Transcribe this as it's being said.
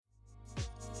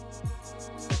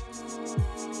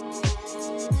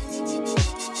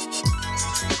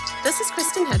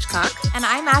Hedgecock. And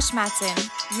I'm Ash Matson.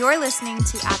 You're listening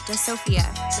to Apta Sophia,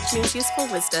 which means useful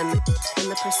wisdom in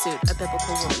the pursuit of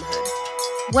biblical womanhood.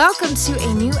 Welcome to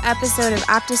a new episode of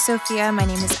Apta Sophia. My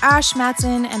name is Ash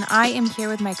Matson, and I am here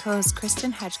with my co-host,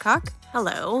 Kristen Hedgecock.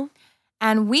 Hello.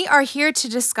 And we are here to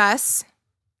discuss,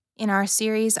 in our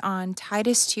series on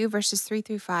Titus 2, verses 3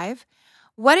 through 5,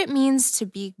 what it means to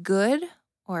be good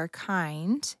or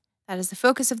kind. That is the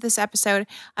focus of this episode.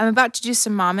 I'm about to do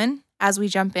some mommin' as we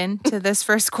jump into this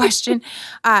first question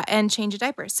and change a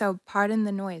diaper. So pardon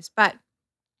the noise. But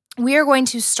we are going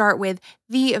to start with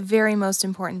the very most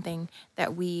important thing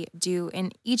that we do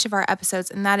in each of our episodes,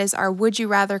 and that is our Would You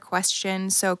Rather question.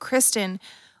 So Kristen,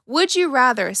 would you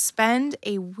rather spend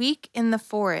a week in the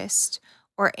forest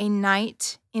or a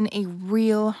night in a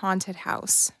real haunted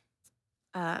house?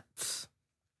 A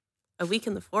week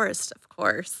in the forest, of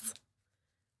course.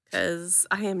 Because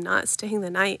I am not staying the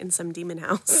night in some demon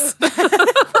house.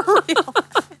 For real.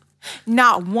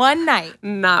 Not one night.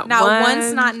 Not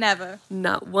once, not never.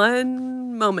 Not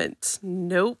one moment.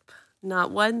 Nope.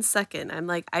 Not 1 second. I'm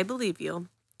like, I believe you.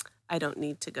 I don't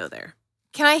need to go there.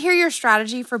 Can I hear your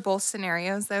strategy for both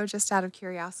scenarios, though, just out of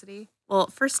curiosity? Well,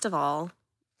 first of all,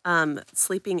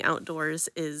 sleeping outdoors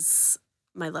is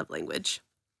my love language.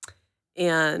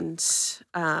 And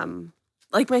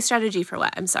like my strategy for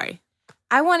what? I'm sorry.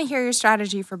 I want to hear your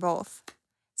strategy for both.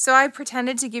 So I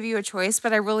pretended to give you a choice,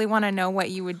 but I really want to know what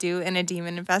you would do in a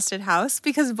demon-infested house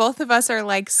because both of us are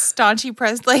like staunch, rigid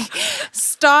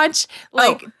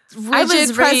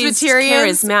Presbyterians.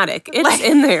 Charismatic. It's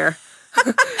in there.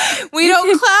 We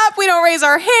don't clap. We don't raise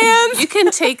our hands. You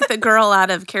can take the girl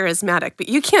out of charismatic, but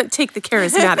you can't take the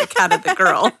charismatic out of the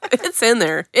girl. It's in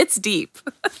there. It's deep.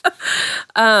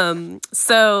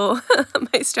 So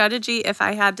my strategy, if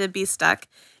I had to be stuck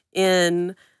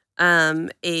in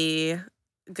a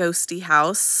ghosty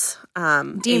house,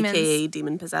 aka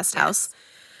demon-possessed house,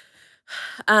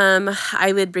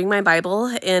 I would bring my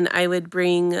Bible and I would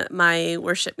bring my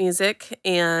worship music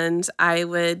and I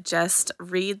would just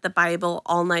read the Bible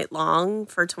all night long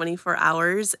for 24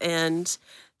 hours and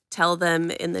tell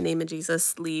them in the name of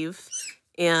Jesus, leave,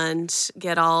 and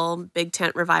get all big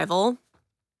tent revival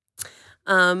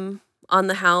on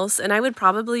the house. And I would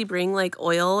probably bring like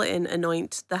oil and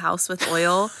anoint the house with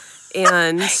oil.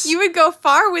 And you would go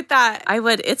far with that. I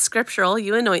would. It's scriptural.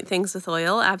 You anoint things with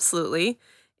oil. Absolutely.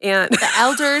 And the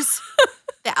elders,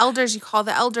 you call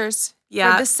the elders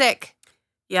for the sick.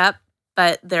 Yep.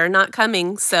 But they're not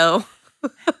coming. So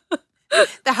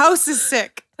the house is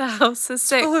sick. The house is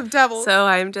sick. Full of devils. So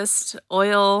I'm just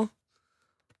oil,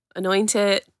 anoint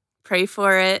it, pray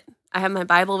for it. I have my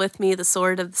Bible with me, the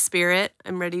sword of the Spirit.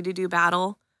 I'm ready to do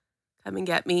battle. Come and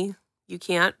get me. You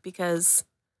can't because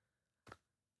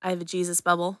I have a Jesus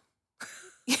bubble.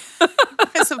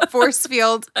 It's a force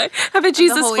field. I have a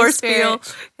Jesus force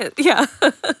field. Yeah.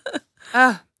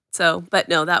 So, but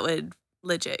no, that would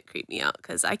legit creep me out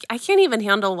because I can't even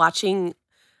handle watching.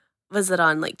 Was it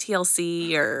on like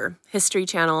TLC or History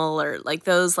Channel or like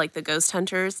those, like the Ghost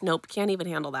Hunters? Nope, can't even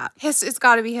handle that. It's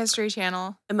got to be History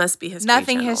Channel. It must be History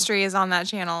Nothing Channel. History is on that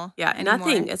channel. Yeah, anymore.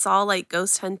 Nothing. It's all like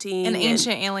ghost hunting. And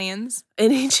ancient aliens.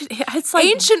 It's like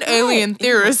ancient alien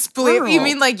theorists believe. You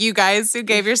mean like you guys who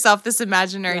gave yourself this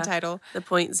imaginary title? The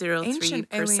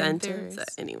 0.03%.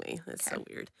 Anyway, that's so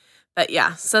weird. But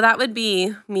yeah, so that would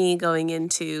be me going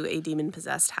into a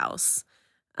demon-possessed house.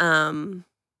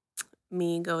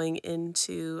 Me going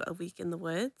into a week in the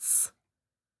woods.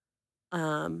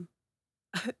 Not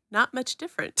much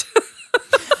different.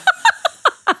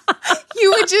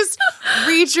 You would just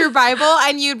read your Bible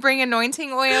and you'd bring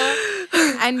anointing oil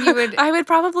and you would I would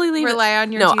probably rely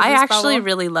on your Jesus I actually bubble.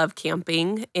 really love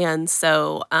camping, and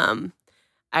so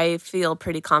I feel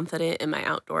pretty confident in my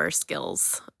outdoor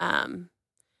skills at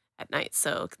night.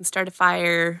 So I can start a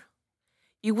fire.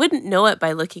 You wouldn't know it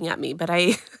by looking at me, but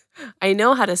I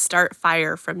know how to start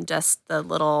fire from just the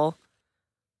little.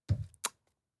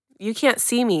 You can't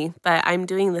see me, but I'm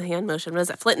doing the hand motion. What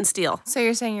is it? Flint and steel. So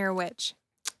you're saying you're a witch?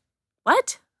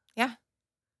 What? Yeah.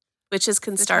 Witches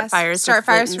can start fires. Start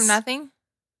fires from nothing?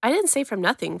 I didn't say from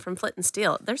nothing, from flint and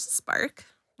steel. There's a spark.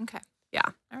 Okay. Yeah.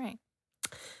 All right.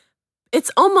 It's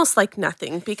almost like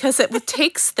nothing because it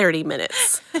takes 30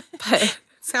 minutes. But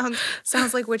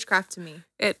sounds like witchcraft to me.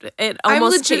 It almost I'm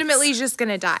legitimately just going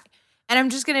to die. And I'm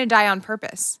just going to die on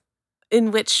purpose.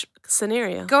 In which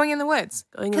scenario? Going in the woods.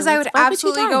 Because I would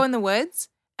absolutely go in the woods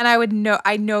and I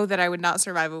know that I would not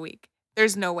survive a week.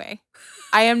 There's no way.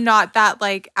 I am not that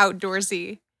like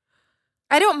outdoorsy.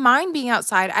 I don't mind being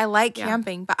outside. I like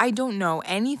camping, but I don't know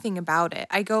anything about it.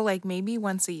 I go like maybe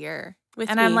once a year. With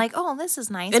And me. I'm like, oh, this is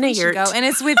nice. In a We should go. yurt. And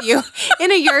it's with you.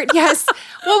 In a yurt, yes.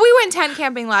 Well, we went tent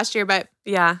camping last year, but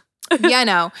Yeah. yeah,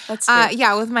 no. That's good.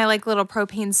 Yeah, with my like little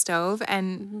propane stove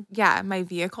and my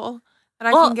vehicle that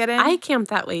I Well, can get in. I camped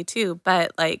that way too,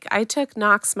 but like I took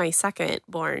Knox, my second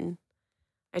born.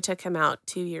 I took him out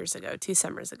 2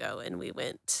 summers ago, and we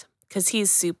went because he's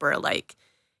super like,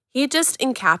 he just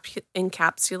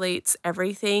encapsulates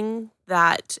everything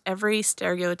that every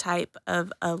stereotype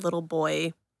of a little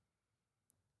boy,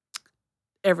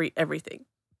 everything.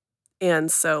 And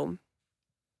so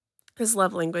his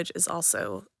love language is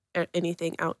also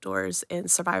anything outdoors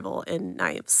and survival and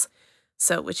knives.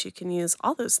 So, which you can use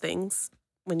all those things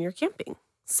when you're camping.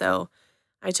 So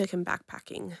I took him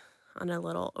backpacking on a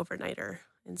little overnighter.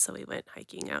 And so we went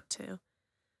hiking out to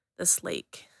this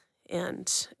lake.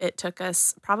 And it took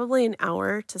us probably an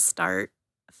hour to start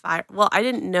a fire. Well, I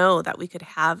didn't know that we could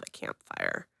have a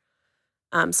campfire.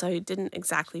 So I didn't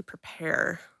exactly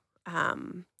prepare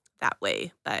that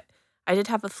way. But I did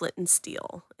have a flint and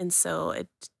steel. And so it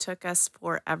took us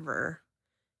forever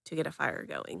to get a fire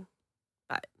going.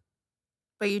 But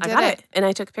you I did got it. it. And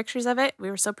I took pictures of it. We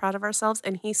were so proud of ourselves.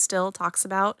 And he still talks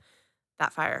about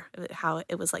that fire, how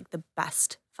it was like the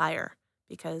best fire,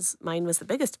 because mine was the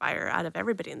biggest fire out of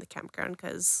everybody in the campground,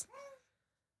 because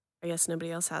I guess nobody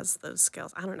else has those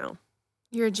skills. I don't know.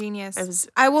 You're a genius.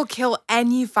 I will kill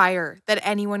any fire that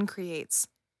anyone creates.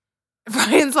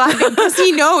 Brian's laughing because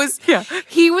he knows. Yeah.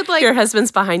 He would like. Your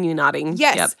husband's behind you nodding.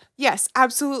 Yes. Yep. Yes,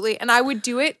 absolutely. And I would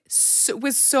do it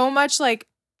with so much like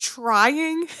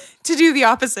trying to do the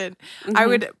opposite. I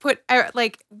would put,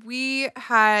 like, we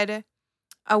had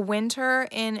a winter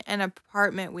in an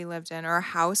apartment we lived in, or a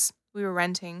house we were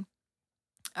renting.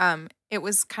 It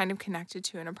was kind of connected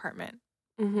to an apartment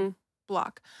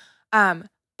block.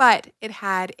 But it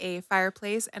had a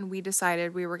fireplace, and we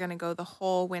decided we were going to go the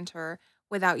whole winter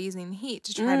without using the heat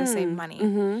to try to save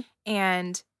money.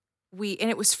 And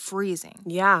it was freezing.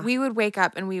 Yeah. We would wake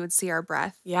up and we would see our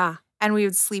breath. Yeah. And we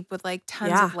would sleep with like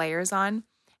tons of layers on.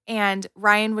 And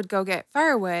Ryan would go get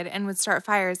firewood and would start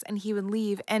fires, and he would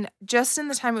leave. And just in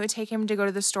the time it would take him to go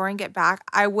to the store and get back,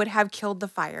 I would have killed the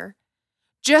fire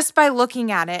just by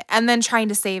looking at it and then trying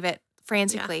to save it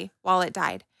frantically while it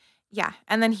died. Yeah.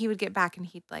 And then he would get back and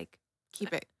he'd like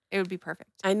keep it. It would be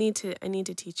perfect. I need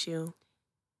to teach you.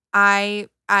 I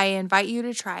invite you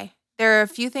to try. There are a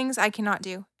few things I cannot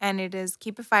do, and it is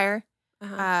keep a fire,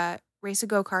 race a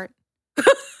go-kart.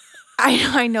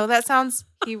 I know that sounds,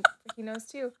 he knows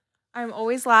too. I'm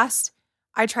always last.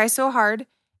 I try so hard.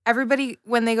 Everybody,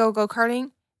 when they go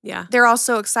go-karting, they're all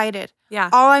so excited. Yeah.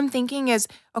 All I'm thinking is,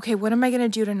 okay, what am I going to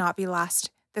do to not be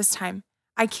last this time?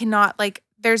 I cannot, like,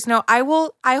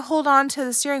 I hold on to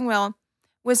the steering wheel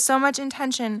with so much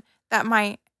intention that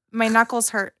my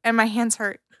knuckles hurt and my hands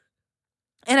hurt.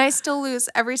 And I still lose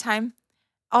every time.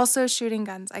 Also, shooting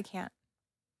guns, I can't.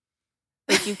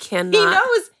 Like, you cannot.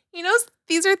 He knows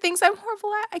these are things I'm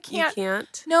horrible at. I can't. You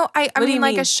can't? No, I What do mean, you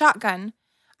like mean? a shotgun.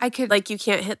 I could. Like, you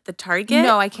can't hit the target?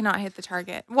 No, I cannot hit the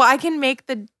target. Well, I can make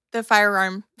the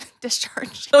firearm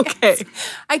discharge. Okay. Yes.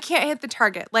 I can't hit the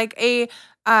target. Like a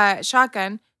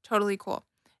shotgun, totally cool.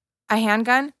 A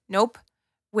handgun, nope.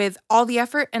 With all the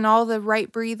effort and all the right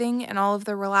breathing and all of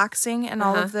the relaxing and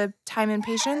all of the time and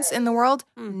patience in the world,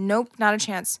 nope, not a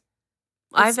chance.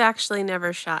 I've actually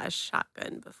never shot a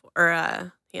shotgun before, or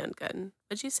a handgun.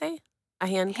 What'd you say? A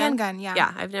handgun? Handgun, yeah.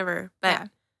 Yeah, I've never, but Yeah.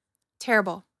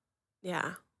 Terrible.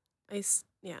 yeah.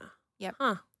 Yeah. Yep.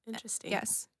 Huh. Interesting.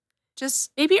 Yes.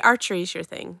 Just maybe archery's your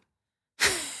thing.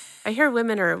 I hear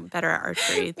women are better at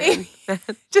archery than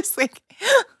just like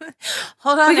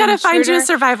hold on. We gotta find you a intruder.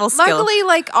 survival skill. Luckily,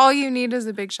 like all you need is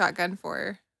a big shotgun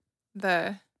for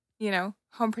the,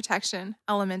 home protection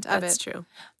element of it. That's true.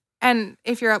 And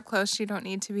if you're up close, you don't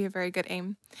need to be a very good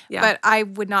aim. Yeah. But I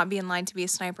would not be in line to be a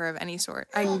sniper of any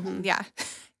sort. Can't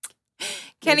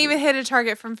Maybe. even hit a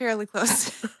target from fairly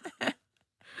close.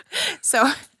 So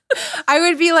I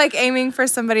would be like aiming for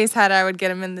somebody's head. I would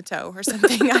get him in the toe or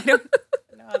something. I don't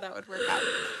know how that would work out.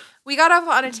 We got off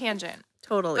on a tangent.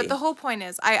 Totally. But the whole point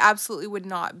is I absolutely would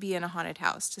not be in a haunted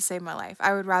house to save my life.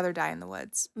 I would rather die in the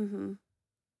woods.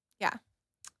 Yeah.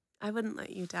 I wouldn't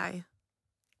let you die.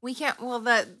 We can't. Well,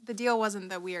 the deal wasn't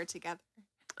that we are together.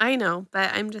 I know,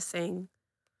 but I'm just saying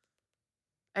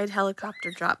I'd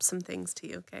helicopter drop some things to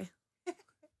you, okay?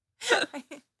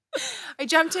 I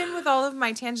jumped in with all of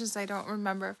my tangents. I don't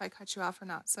remember if I cut you off or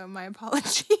not, so my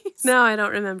apologies. No, I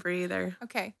don't remember either.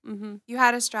 Okay. You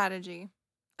had a strategy.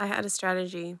 I had a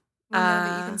strategy. We know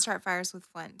that you can start fires with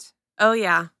flint. Oh,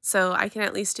 yeah. So I can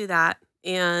at least do that.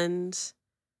 And,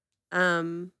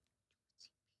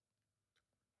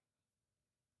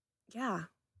 yeah.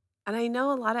 And I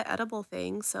know a lot of edible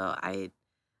things, so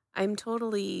I'm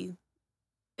totally,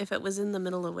 if it was in the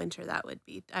middle of winter,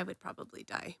 I would probably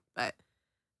die. But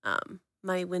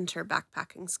my winter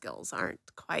backpacking skills aren't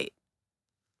quite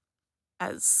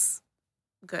as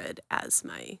good as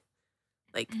my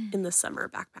like in the summer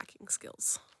backpacking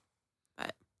skills.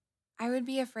 But I would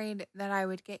be afraid that I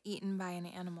would get eaten by an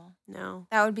animal. no,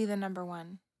 That would be the number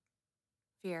one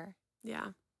fear. yeah,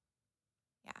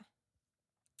 Yeah.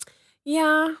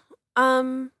 yeah.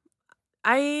 I'm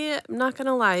not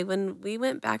gonna lie. When we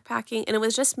went backpacking, and it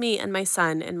was just me and my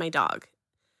son and my dog,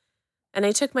 and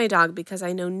I took my dog because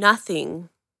I know nothing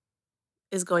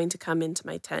is going to come into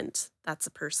my tent that's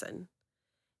a person.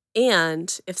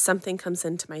 And if something comes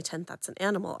into my tent that's an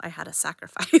animal, I had a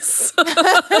sacrifice.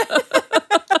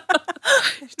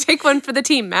 Take one for the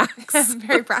team, Max.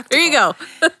 Very practical. There you go.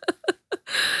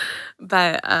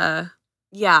 But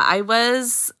yeah, I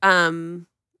was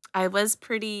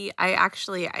pretty,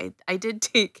 I did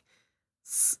take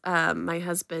my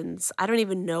husband's, I don't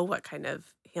even know what kind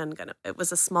of handgun. It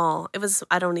was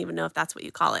I don't even know if that's what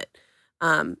you call it.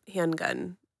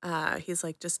 Handgun. He's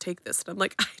like, just take this. And I'm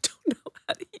like, I don't know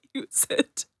how to use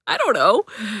it. I don't know.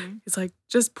 Mm-hmm. He's like,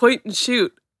 just point and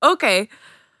shoot. Okay.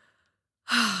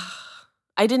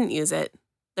 I didn't use it.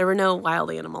 There were no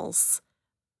wild animals.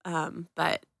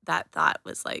 But that thought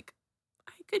was like,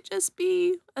 I could just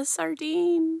be a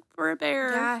sardine for a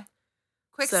bear. Yeah.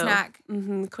 Quick snack.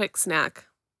 Quick snack.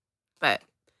 But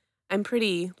I'm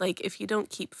pretty, like, if you don't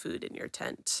keep food in your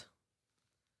tent,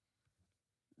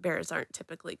 bears aren't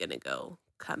typically going to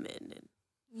come in and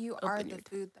You are open the your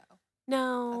food, though.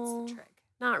 no, That's the trick.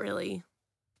 not really.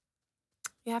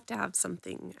 You have to have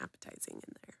something appetizing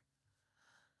in there.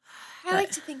 I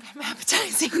like to think I'm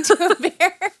appetizing to a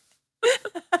bear.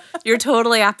 You're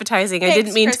totally appetizing. Thanks, I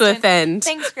didn't mean Kristen. to offend.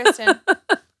 Thanks, Kristen.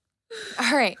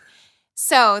 All right.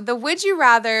 So the would you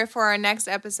rather for our next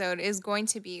episode is going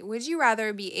to be, would you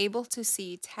rather be able to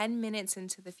see 10 minutes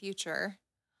into the future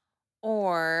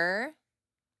or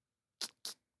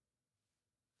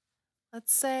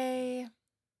let's say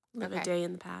Live a okay. day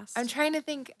in the past. I'm trying to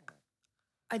think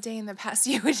a day in the past.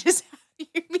 You would just you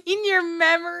mean your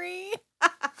memory?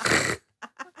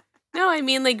 No, I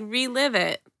mean like relive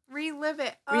it. Relive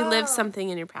it. Relive Oh. something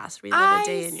in your past. Relive a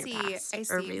day in your see, past. I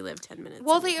Or see. relive 10 minutes.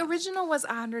 Well, in your the past. original was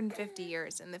 150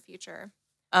 years in the future.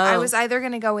 Oh. I was either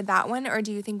going to go with that one, or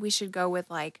do you think we should go with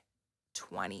like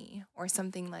 20 or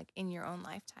something like in your own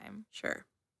lifetime? Sure.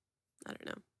 I don't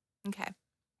know. Okay.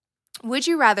 Would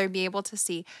you rather be able to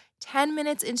see 10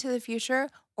 minutes into the future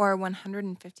or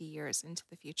 150 years into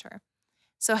the future?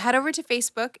 So head over to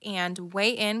Facebook and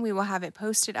weigh in. We will have it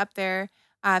posted up there,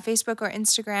 Facebook or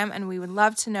Instagram, and we would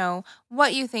love to know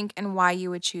what you think and why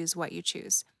you would choose what you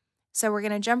choose. So we're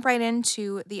going to jump right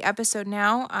into the episode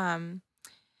now.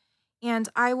 And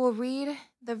I will read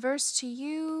the verse to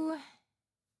you.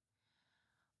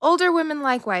 Older women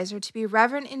likewise are to be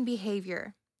reverent in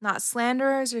behavior, not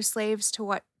slanderers or slaves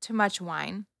to much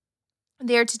wine.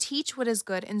 They are to teach what is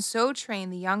good and so train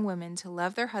the young women to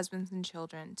love their husbands and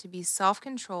children, to be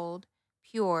self-controlled,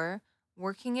 pure,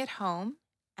 working at home,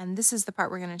 and this is the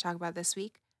part we're going to talk about this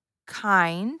week,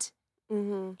 kind,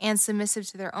 and submissive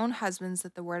to their own husbands,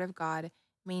 that the word of God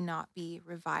may not be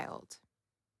reviled.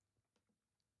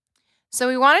 So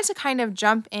we wanted to kind of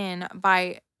jump in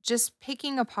by just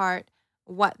picking apart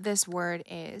what this word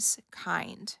is,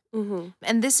 kind.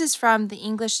 And this is from the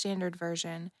English Standard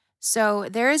Version. So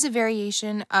there is a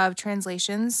variation of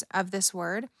translations of this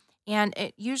word, and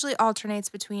it usually alternates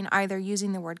between either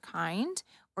using the word kind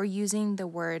or using the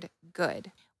word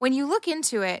good. When you look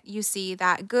into it, you see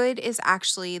that good is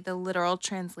actually the literal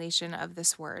translation of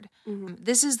this word.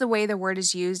 This is the way the word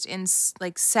is used in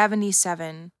like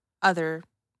 77 other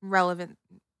relevant,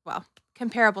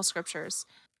 comparable scriptures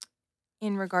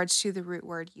in regards to the root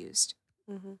word used.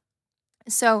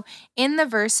 So in the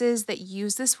verses that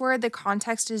use this word, the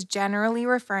context is generally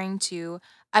referring to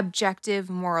objective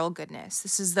moral goodness.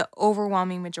 This is the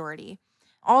overwhelming majority.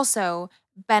 Also,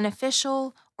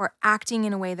 beneficial or acting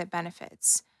in a way that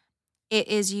benefits. It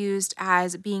is used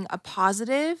as being a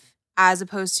positive as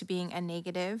opposed to being a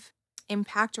negative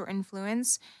impact or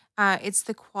influence. It's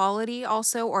the quality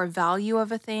also or value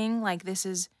of a thing, like this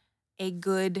is a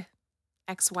good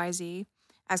XYZ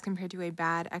as compared to a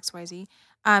bad XYZ.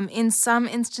 In some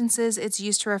instances, it's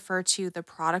used to refer to the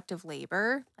product of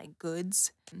labor, like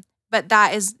goods, but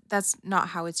that's not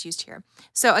how it's used here.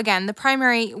 So again, the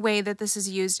primary way that this is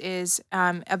used is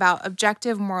about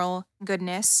objective moral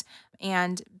goodness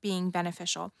and being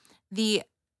beneficial. The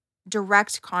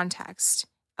direct context,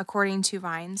 according to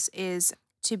Vines, is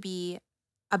to be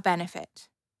a benefit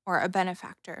or a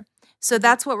benefactor. So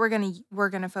that's what we're going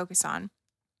to focus on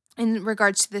in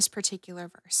regards to this particular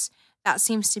verse. That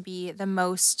seems to be the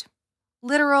most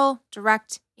literal,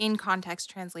 direct, in context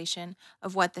translation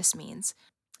of what this means.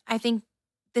 I think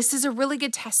this is a really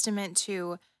good testament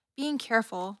to being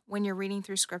careful when you're reading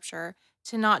through scripture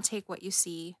to not take what you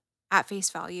see at face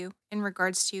value in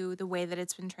regards to the way that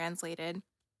it's been translated.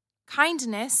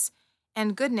 Kindness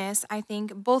and goodness, I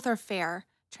think both are fair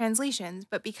translations,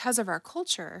 but because of our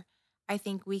culture, I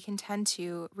think we can tend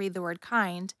to read the word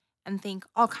kind and think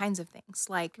all kinds of things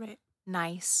like Right.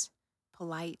 nice,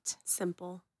 polite.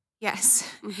 Simple. Yes.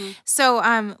 Mhm.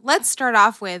 So let's start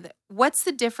off with what's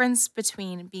the difference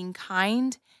between being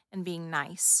kind and being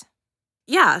nice?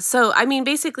 Yeah, so I mean,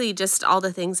 basically, just all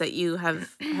the things that you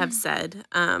have said.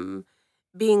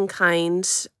 Being kind,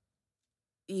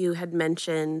 you had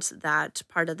mentioned that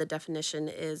part of the definition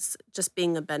is just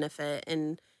being a benefit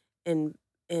in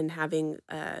in having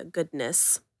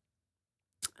goodness,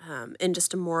 and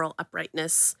just a moral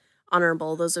uprightness,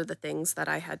 honorable. Those are the things that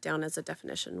I had down as a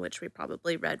definition, which we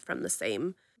probably read from the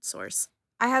same source.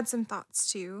 I had some thoughts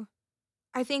too.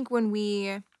 I think when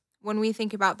we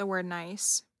think about the word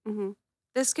nice, Hmm.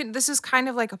 this is kind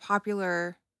of like a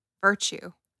popular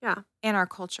virtue Yeah, in our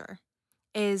culture.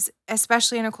 Is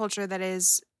especially in a culture that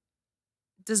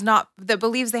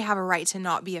believes they have a right to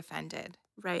not be offended.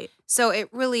 right. So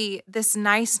this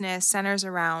niceness centers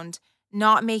around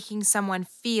not making someone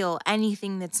feel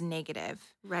anything that's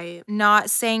negative, Right. not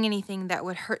saying anything that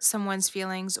would hurt someone's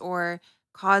feelings or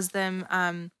cause them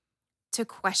to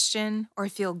question or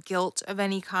feel guilt of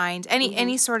any kind, Hmm.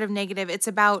 any sort of negative. It's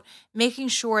about making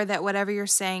sure that whatever you're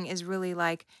saying is really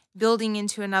like building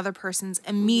into another person's Hmm.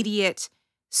 immediate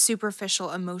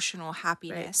superficial emotional Right.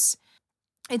 happiness.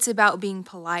 It's about being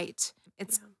polite.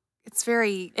 It's Yeah. it's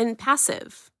very And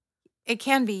passive. it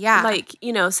can be, yeah. Like,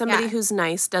 somebody Yeah. who's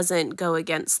nice doesn't go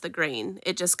against the grain.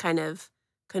 It just kind of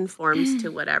conforms to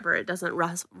whatever. It doesn't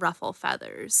ruffle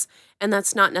feathers. And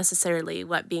that's not necessarily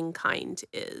what being kind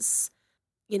is.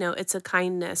 It's a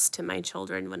kindness to my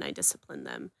children when I discipline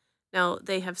them. Now,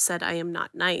 they have said I am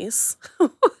not nice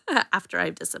after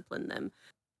I've disciplined them,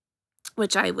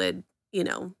 which I would,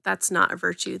 that's not a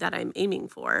virtue that I'm aiming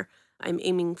for. I'm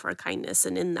aiming for kindness.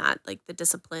 And in that, like the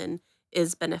discipline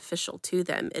is beneficial to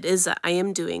them. I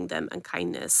am doing them a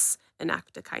kindness, an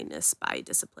act of kindness by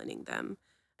disciplining them,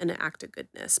 and an act of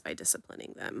goodness by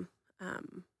disciplining them.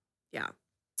 Um, yeah.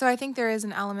 So I think there is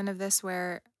an element of this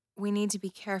where we need to be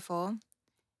careful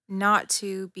not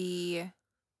to be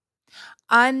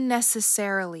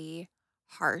unnecessarily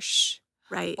harsh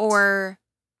Right. or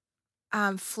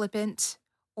flippant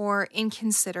or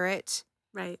inconsiderate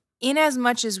Right. in as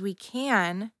much as we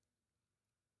can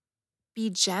be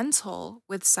gentle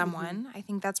with Hmm. someone. I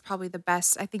think that's probably the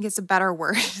best. I think it's a better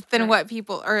word than Right. what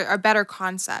people or a better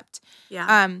concept.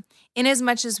 Yeah. Um, in as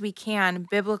much as we can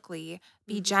biblically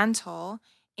be Hmm. gentle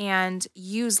and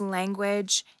use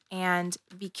language and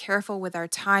be careful with our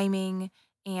timing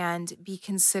and be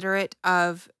considerate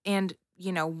of and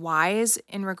wise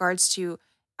in regards to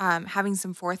having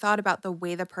some forethought about the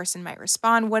way the person might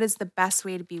respond. What is the best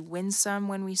way to be winsome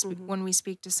when Hmm. when we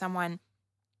speak to someone?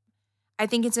 I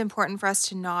think it's important for us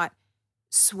to not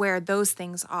swear those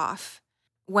things off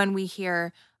when we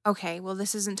hear, okay, well,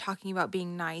 this isn't talking about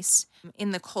being nice. In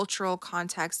the cultural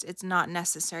context, it's not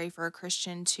necessary for a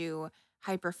Christian to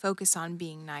hyper focus on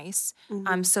being nice.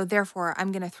 Hmm. So therefore,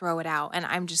 I'm going to throw it out and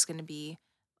I'm just going to be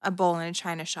a bull in a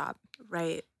china shop.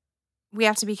 Right. We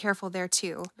have to be careful there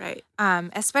too, Right.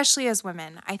 especially as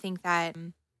women. I think that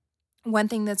one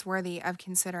thing that's worthy of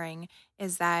considering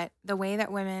is that the way that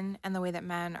women and the way that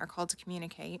men are called to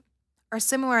communicate are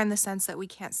similar in the sense that we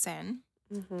can't sin,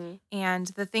 Hmm. and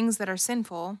the things that are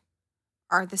sinful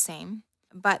are the same.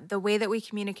 But the way that we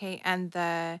communicate and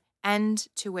the end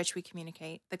to which we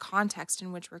communicate, the context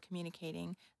in which we're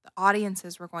communicating, the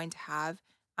audiences we're going to have,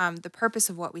 the purpose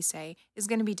of what we say is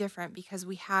going to be different because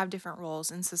we have different roles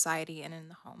in society and in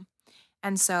the home.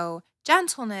 And so,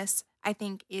 gentleness, I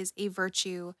think, is a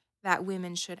virtue that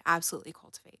women should absolutely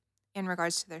cultivate in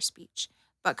regards to their speech.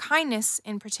 But kindness,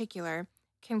 in particular,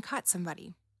 can cut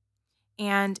somebody.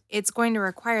 And it's going to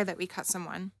require that we cut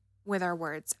someone with our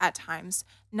words at times,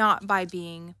 not by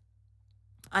being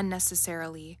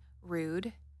unnecessarily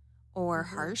rude or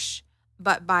Hmm. harsh,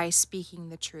 but by speaking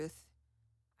the truth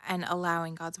and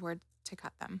allowing God's word to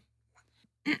cut them.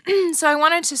 So we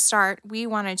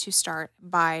wanted to start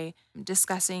by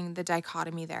discussing the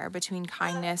dichotomy there between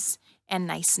kindness and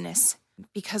niceness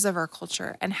because of our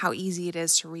culture and how easy it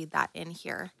is to read that in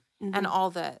here and Hmm.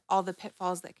 all the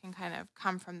pitfalls that can kind of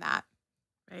come from that.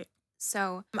 Right.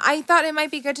 So I thought it might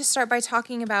be good to start by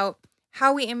talking about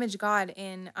how we image God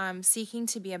in seeking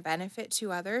to be a benefit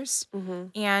to others,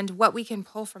 and what we can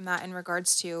pull from that in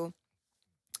regards to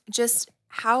just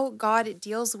how God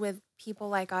deals with people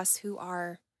like us who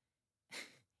are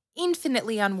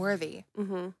infinitely unworthy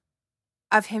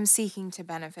of him seeking to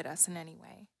benefit us in any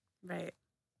way. Right.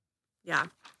 Yeah.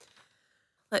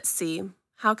 Let's see.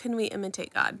 How can we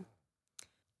imitate God?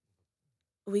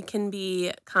 We can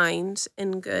be kind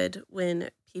and good when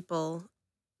people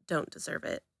don't deserve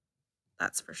it.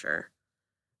 That's for sure.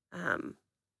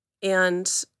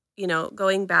 And,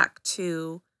 going back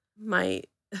to my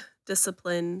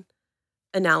discipline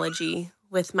analogy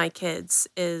with my kids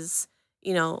is,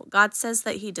 God says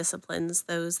that he disciplines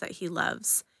those that he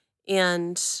loves.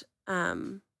 And,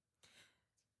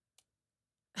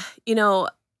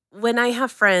 when I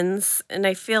have friends, and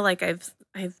I feel like I've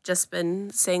just been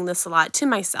saying this a lot to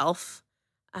myself,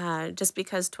 just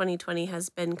because 2020 has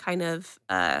been kind of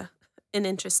an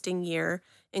interesting year,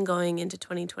 and going into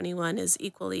 2021 is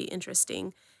equally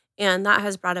interesting. And that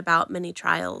has brought about many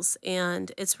trials.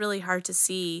 And it's really hard to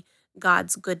see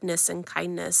God's goodness and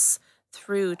kindness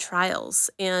through trials.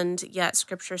 And yet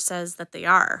scripture says that they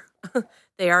are.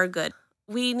 They are good.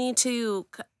 We need to,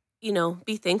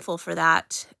 be thankful for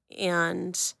that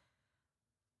and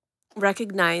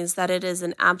recognize that it is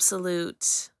an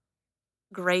absolute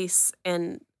grace,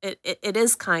 and it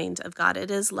is kind of God.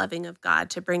 It is loving of God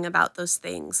to bring about those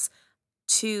things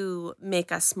to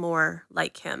make us more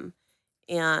like him.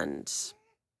 And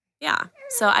yeah,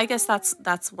 so I guess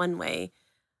that's one way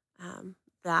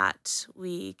that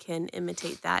we can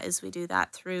imitate that, is we do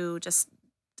that through just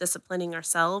disciplining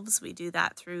ourselves. We do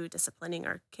that through disciplining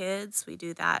our kids. We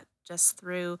do that just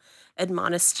through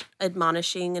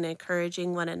admonishing and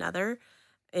encouraging one another,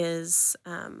 is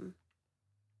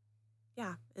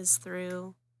is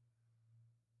through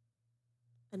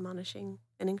admonishing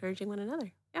and encouraging one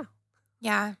another. Yeah.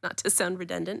 Yeah. Not to sound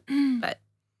redundant, but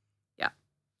yeah.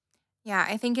 Yeah,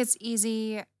 I think it's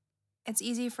easy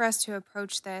for us to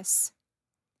approach this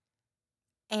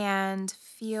and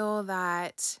feel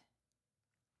that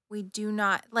we do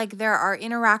not, like, there are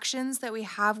interactions that we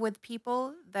have with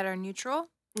people that are neutral,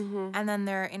 and then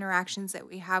there are interactions that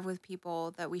we have with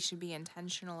people that we should be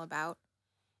intentional about.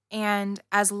 And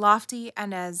as lofty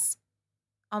and as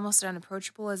almost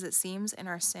unapproachable as it seems in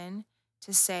our sin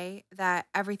to say that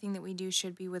everything that we do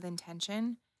should be with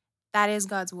intention, that is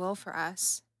God's will for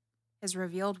us, his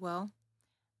revealed will.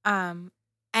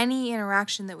 Any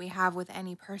interaction that we have with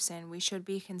any person, we should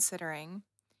be considering,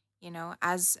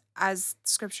 as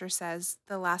scripture says,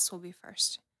 the last will be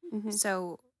first.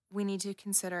 So we need to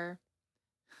consider,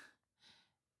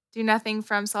 do nothing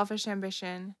from selfish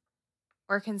ambition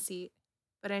or conceit,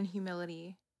 but in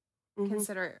humility,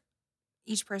 consider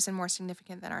each person more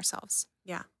significant than ourselves.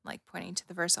 Yeah. Like pointing to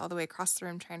the verse all the way across the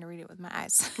room, trying to read it with my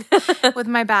eyes, with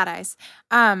my bad eyes.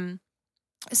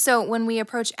 So when we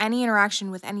approach any interaction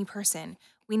with any person,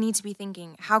 we need to be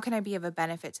thinking, how can I be of a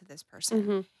benefit to this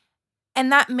person?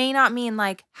 And that may not mean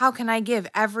like, how can I give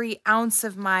every ounce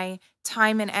of my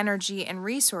time and energy and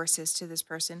resources to this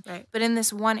person? Right. But in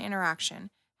this one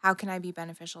interaction, how can I be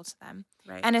beneficial to them?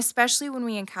 Right. And especially when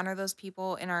we encounter those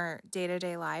people in our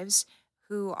day-to-day lives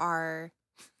who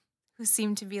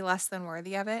seem to be less than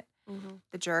worthy of it.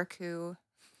 The jerk who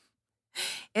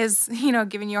is,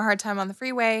 giving you a hard time on the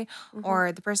freeway,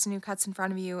 or the person who cuts in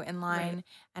front of you in line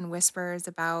and whispers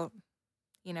about,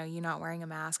 you not wearing a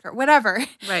mask or whatever.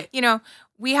 Right.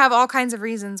 We have all kinds of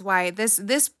reasons why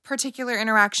this particular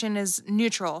interaction is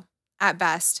neutral at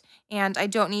best. And I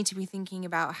don't need to be thinking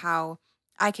about how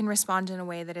I can respond in a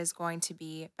way that is going to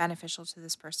be beneficial to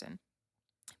this person.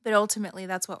 But ultimately,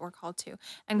 that's what we're called to.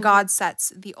 And God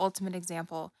sets the ultimate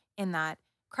example in that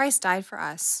Christ died for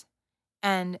us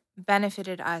and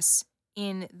benefited us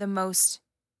in the most,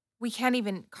 we can't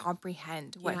even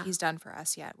comprehend what he's done for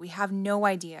us yet. We have no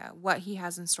idea what he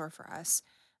has in store for us,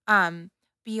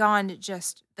 beyond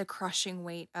just the crushing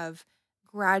weight of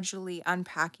gradually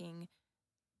unpacking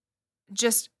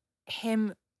just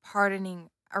him pardoning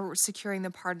or securing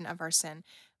the pardon of our sin.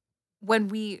 When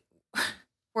we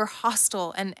were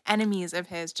hostile and enemies of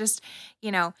his, just,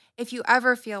 if you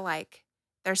ever feel like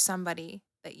there's somebody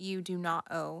that you do not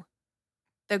owe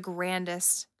the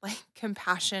grandest like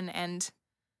compassion and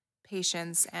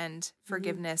patience and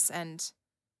forgiveness and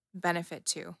benefit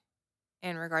to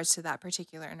in regards to that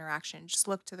particular interaction, just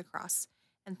look to the cross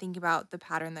and think about the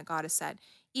pattern that God has set.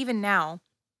 Even now,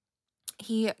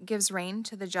 he gives rain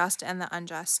to the just and the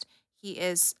unjust. He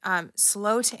is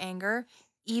slow to anger,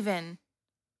 even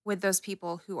with those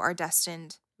people who are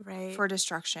destined for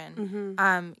destruction.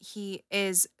 He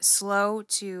is slow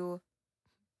to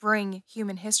bring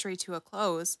human history to a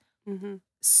close Mm-hmm.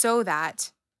 so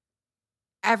that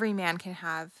every man can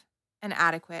have an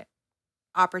adequate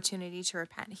opportunity to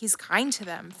repent. He's kind to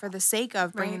them for the sake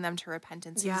of bringing Right. them to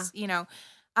repentance. Yeah. He's,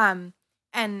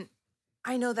 and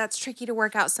I know that's tricky to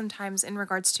work out sometimes in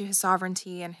regards to his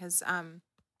sovereignty and his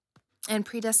and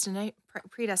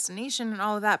predestination and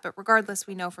all of that. But regardless,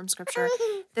 we know from scripture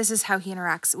this is how he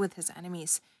interacts with his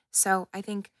enemies. So I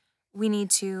think we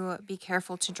need to be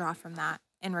careful to draw from that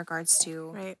in regards to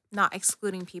Right. not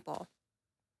excluding people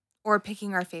or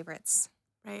picking our favorites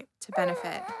Right. to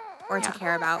benefit or to Yeah.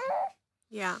 care about.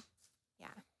 Yeah.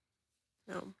 Yeah.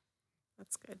 No,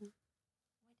 that's good.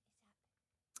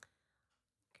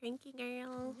 Cranky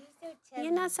girl.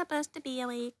 You're not supposed to be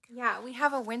awake. Yeah, we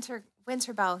have a winter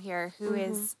belle here who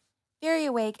Mhm. is very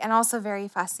awake and also very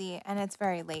fussy, and it's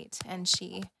very late, and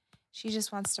she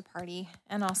just wants to party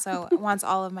and also wants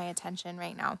all of my attention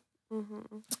right now.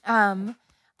 Mm-hmm.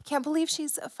 I can't believe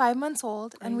she's 5 months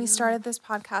old, and I we know. started this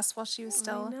podcast while she was I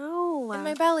still know. in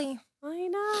my belly. I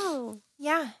know.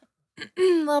 Yeah,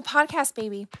 little podcast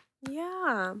baby.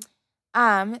 Yeah.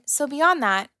 So beyond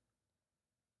that,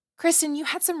 Kristen, you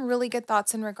had some really good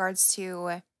thoughts in regards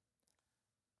to,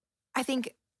 I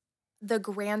think, the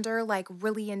grander, like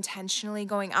really intentionally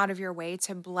going out of your way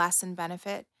to bless and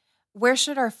benefit. Where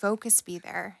should our focus be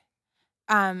there?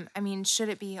 I mean, should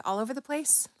it be all over the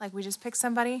place? Like we just pick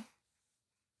somebody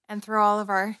and throw all of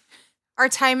our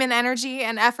time and energy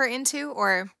and effort into,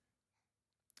 or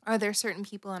are there certain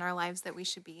people in our lives that we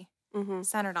should be Mm-hmm.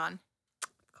 centered on?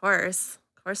 Of course,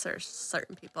 there's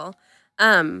certain people.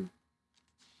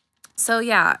 So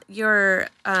yeah, your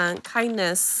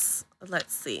kindness.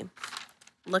 Let's see.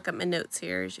 Look at my notes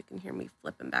here, as you can hear me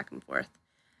flipping back and forth.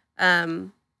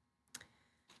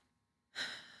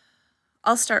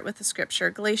 I'll start with the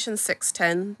scripture, Galatians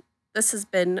 6:10. This has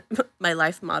been my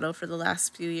life motto for the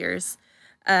last few years.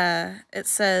 It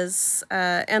says,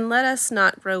 "And let us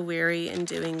not grow weary in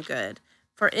doing good,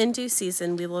 for in due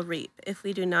season we will reap if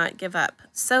we do not give up.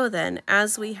 So then,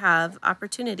 as we have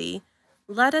opportunity,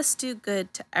 let us do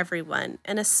good to everyone,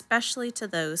 and especially to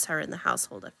those who are in the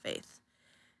household of faith."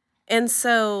 And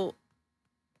so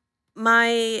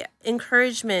my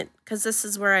encouragement, because this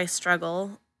is where I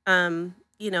struggle,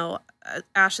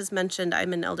 Ash has mentioned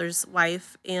I'm an elder's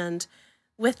wife, and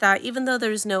with that, even though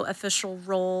there's no official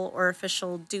role or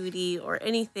official duty or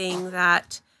anything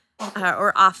that,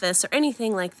 or office or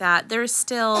anything like that, there's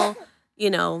still,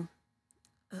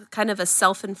 kind of a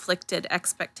self-inflicted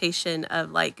expectation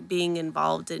of like being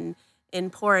involved in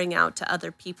pouring out to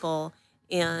other people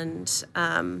and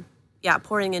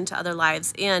pouring into other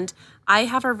lives. And I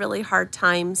have a really hard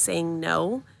time saying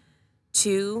no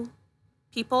to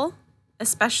people,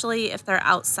 especially if they're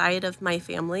outside of my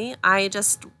family. I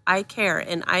care,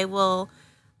 and I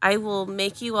will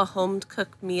make you a home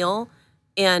cooked meal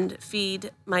and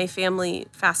feed my family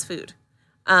fast food.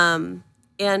 And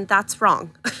that's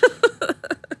wrong.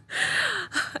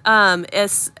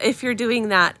 If you're doing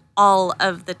that all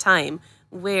of the time,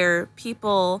 where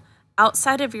people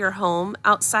outside of your home,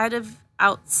 outside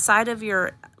of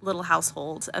your little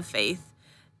household of faith,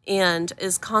 and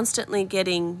is constantly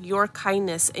getting your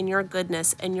kindness and your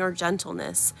goodness and your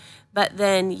gentleness, but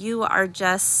then you are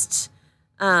just,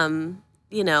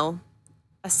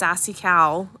 a sassy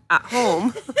cow at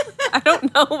home. I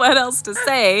don't know what else to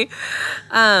say.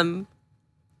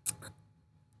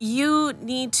 You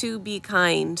need to be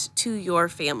kind to your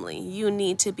family. You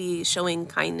need to be showing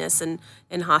kindness and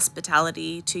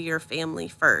hospitality to your family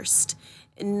first,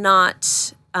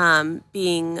 not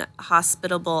being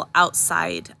hospitable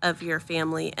outside of your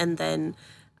family and then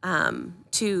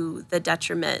to the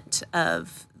detriment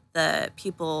of the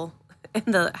people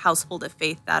in the household of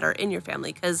faith that are in your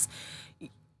family, because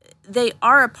they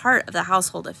are a part of the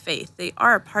household of faith. They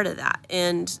are a part of that.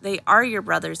 And they are your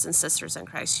brothers and sisters in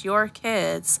Christ. Your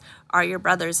kids are your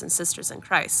brothers and sisters in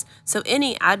Christ. So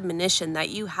any admonition that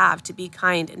you have to be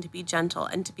kind and to be gentle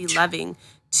and to be loving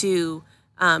to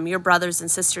your brothers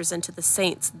and sisters and to the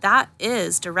saints, that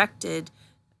is directed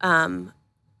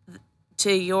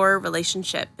to your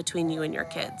relationship between you and your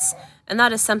kids. And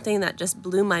that is something that just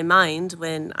blew my mind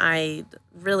when I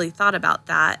really thought about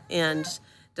that and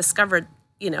discovered,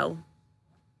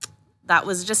 that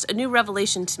was just a new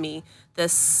revelation to me.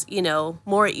 This,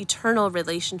 more eternal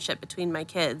relationship between my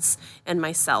kids and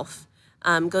myself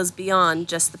goes beyond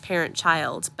just the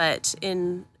parent-child, but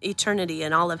in eternity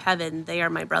and all of heaven, they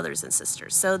are my brothers and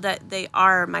sisters. So that they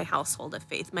are my household of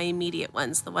faith, my immediate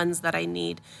ones, the ones that I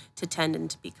need to tend and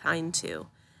to be kind to.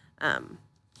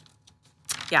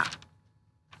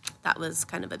 That was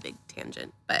kind of a big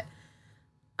tangent, but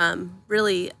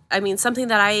really, I mean, something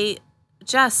that I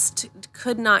just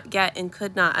could not get and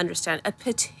could not understand,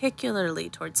 particularly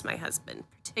towards my husband,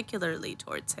 particularly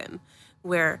towards him,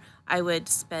 where I would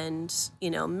spend,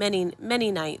 many,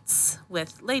 many nights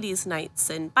with ladies' nights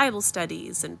and Bible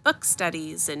studies and book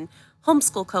studies and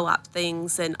homeschool co-op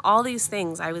things and all these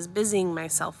things I was busying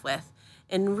myself with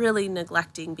and really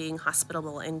neglecting being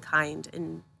hospitable and kind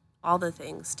and all the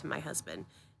things to my husband,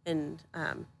 and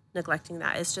neglecting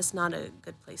that is just not a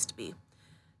good place to be.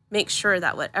 Make sure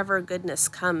that whatever goodness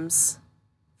comes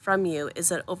from you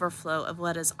is an overflow of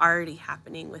what is already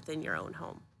happening within your own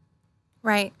home.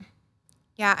 Right.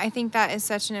 Yeah, I think that is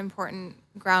such an important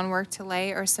groundwork to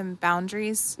lay, or some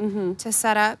boundaries to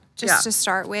set up just to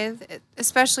start with,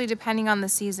 especially depending on the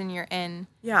season you're in.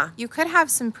 Yeah. You could have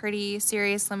some pretty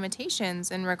serious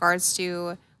limitations in regards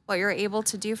to what you're able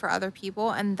to do for other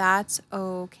people, and that's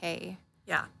okay.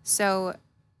 Yeah. So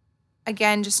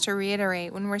again, just to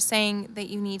reiterate, when we're saying that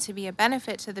you need to be a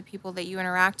benefit to the people that you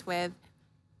interact with,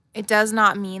 it does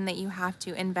not mean that you have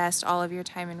to invest all of your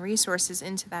time and resources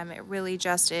into them. It really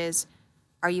just is,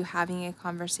 are you having a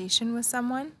conversation with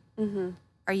someone? Mm-hmm.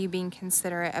 Are you being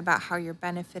considerate about how you're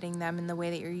benefiting them in the way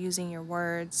that you're using your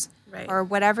words? Right. Or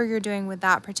whatever you're doing with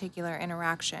that particular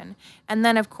interaction. And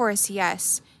then, of course,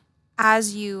 yes,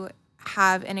 as you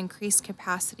have an increased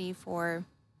capacity for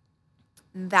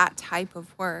that type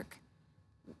of work,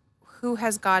 who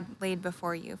has God laid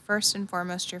before you? First and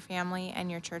foremost, your family and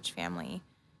your church family.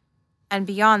 And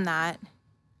beyond that,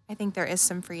 I think there is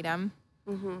some freedom.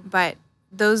 Mm-hmm. But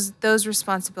those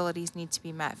responsibilities need to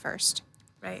be met first.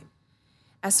 Right.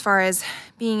 As far as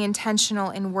being intentional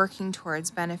in working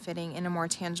towards benefiting in a more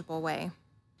tangible way.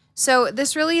 So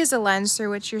this really is a lens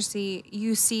through which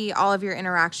you see all of your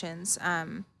interactions.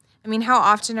 How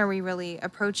often are we really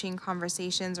approaching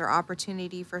conversations or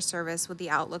opportunity for service with the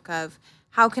outlook of,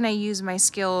 how can I use my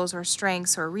skills or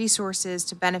strengths or resources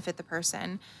to benefit the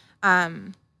person?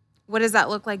 What does that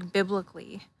look like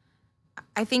biblically?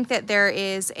 I think that there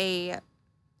is a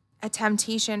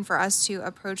temptation for us to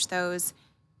approach those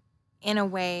in a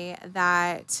way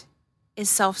that is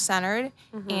self-centered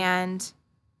and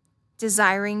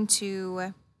desiring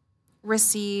to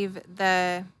receive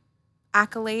the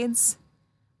accolades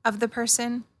of the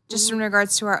person, just in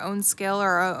regards to our own skill or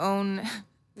our own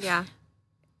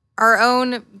our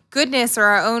own goodness, or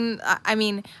our own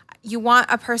you want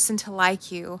a person to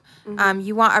like you.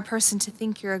 You want a person to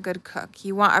think you're a good cook.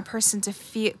 You want a person to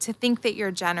think that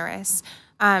you're generous.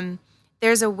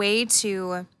 There's a way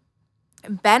to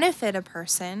benefit a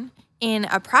person in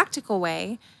a practical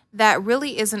way that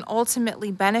really isn't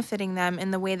ultimately benefiting them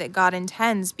in the way that God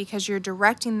intends, because you're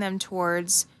directing them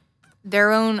towards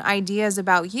their own ideas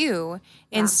about you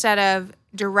instead of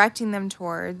directing them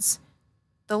towards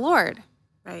the Lord.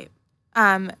 Right.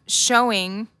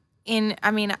 Showing in,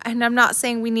 and I'm not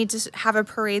saying we need to have a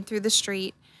parade through the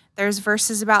street. There's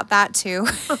verses about that too.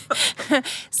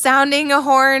 Sounding a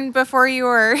horn before you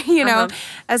are,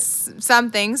 as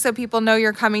something, so people know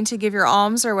you're coming to give your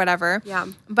alms or whatever. Yeah.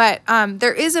 But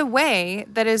there is a way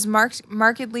that is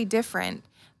markedly different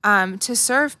to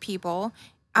serve people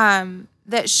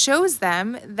that shows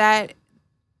them that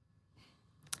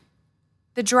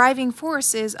the driving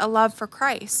force is a love for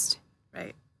Christ.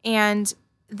 Right. And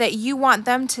that you want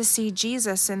them to see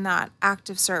Jesus in that act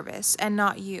of service and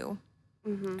not you.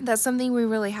 Mm-hmm. That's something we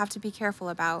really have to be careful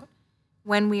about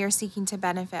when we are seeking to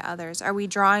benefit others. Are we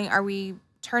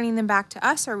turning them back to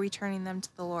us, or are we turning them to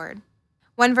the Lord?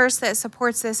 One verse that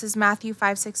supports this is Matthew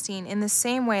 5:16. In the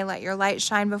same way, let your light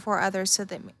shine before others, so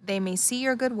that they may see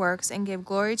your good works and give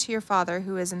glory to your Father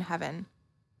who is in heaven.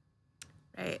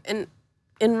 Right. And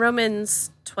in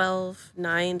Romans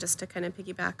 12:9, just to kind of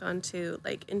piggyback onto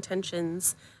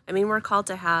intentions, we're called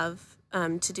to have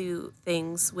to do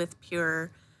things with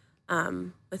pure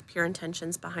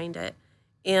intentions behind it.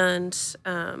 And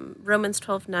Romans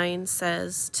 12:9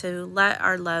 says to let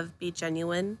our love be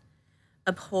genuine,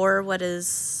 abhor what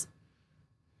is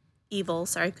evil.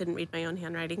 Sorry, I couldn't read my own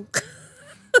handwriting.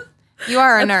 You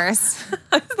are a nurse.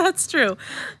 That's true.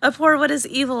 Abhor what is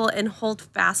evil and hold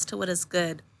fast to what is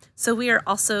good. So we are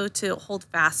also to hold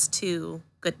fast to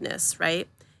goodness, right?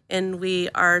 And we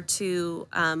are to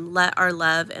let our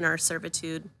love and our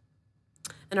servitude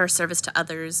and our service to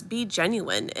others be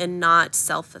genuine and not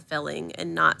self-fulfilling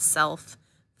and not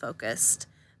self-focused.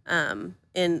 And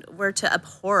we're to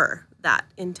abhor that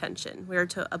intention. We're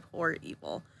to abhor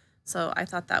evil. So I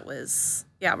thought that was,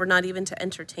 we're not even to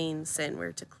entertain sin.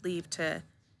 We're to cleave to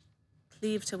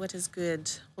what is good,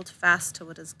 hold fast to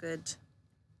what is good.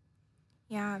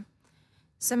 Yeah.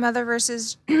 Some other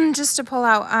verses just to pull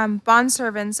out.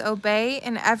 Bondservants, obey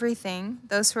in everything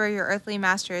those who are your earthly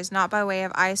masters, not by way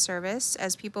of eye service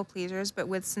as people pleasers, but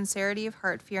with sincerity of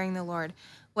heart, fearing the Lord.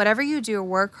 Whatever you do,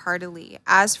 work heartily,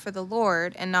 as for the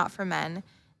Lord and not for men,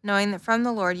 knowing that from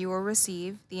the Lord you will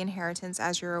receive the inheritance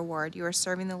as your reward. You are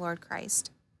serving the Lord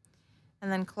Christ.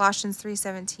 And then Colossians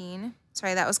 3:17.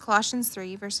 Sorry, that was Colossians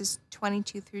 3, verses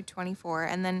 22 through 24.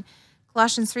 And then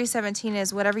Colossians 3:17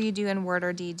 is, whatever you do in word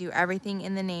or deed, do everything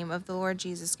in the name of the Lord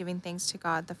Jesus, giving thanks to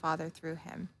God the Father through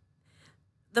him.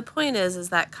 The point is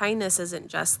that kindness isn't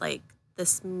just like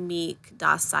this meek,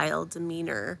 docile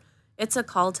demeanor. It's a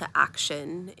call to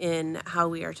action in how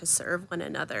we are to serve one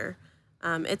another.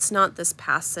 It's not this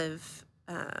passive,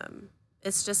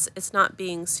 it's not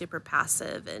being super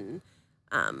passive and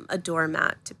a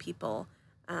doormat to people.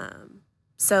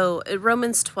 So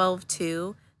Romans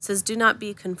 12:2 says, do not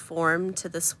be conformed to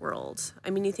this world.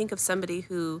 I mean, you think of somebody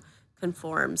who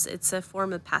conforms, it's a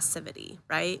form of passivity,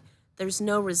 right? There's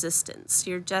no resistance.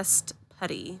 You're just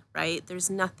putty, right?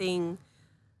 There's no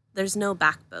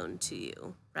backbone to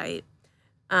you, right?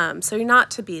 So you're not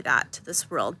to be that to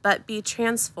this world, but be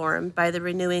transformed by the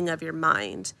renewing of your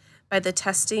mind, by the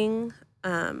testing,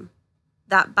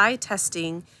 that by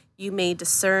testing you may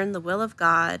discern the will of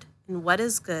God and what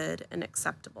is good and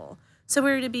acceptable. So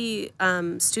we're to be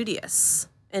studious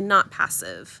and not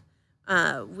passive.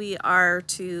 We are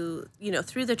to,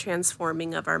 through the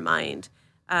transforming of our mind,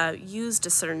 use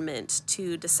discernment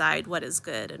to decide what is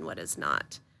good and what is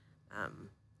not.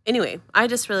 Anyway, I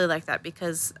just really like that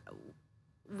because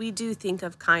we do think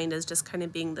of kind as just kind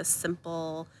of being this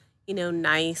simple,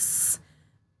 nice,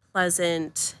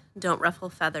 pleasant, don't ruffle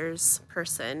feathers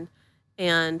person.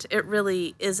 And it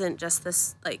really isn't just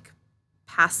this like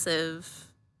passive,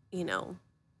 I'm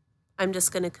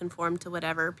just going to conform to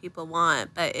whatever people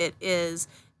want, but it is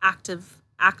active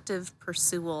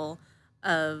pursuit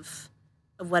of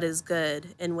what is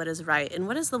good and what is right and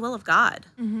what is the will of God.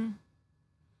 Mm-hmm.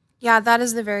 Yeah, that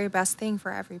is the very best thing for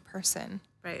every person.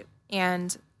 Right.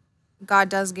 And God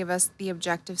does give us the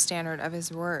objective standard of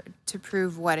his word to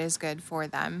prove what is good for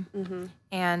them. Mm-hmm.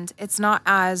 And it's not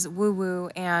as woo-woo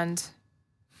and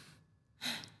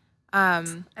I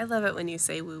love it when you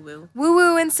say woo-woo.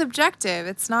 Woo-woo and subjective.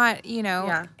 It's not,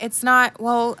 It's not,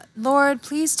 well, Lord,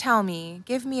 please tell me,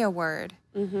 give me a word.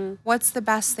 Mm-hmm. What's the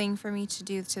best thing for me to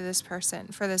do to this person,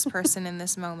 in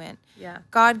this moment? Yeah.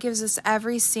 God gives us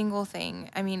every single thing.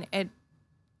 I mean,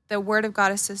 the word of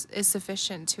God is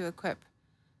sufficient to equip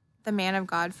the man of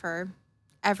God for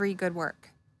every good work,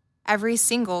 every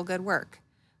single good work.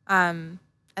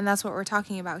 And that's what we're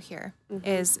talking about here,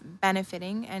 is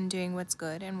benefiting and doing what's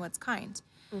good and what's kind.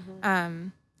 Mm-hmm.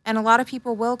 And a lot of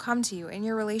people will come to you in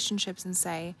your relationships and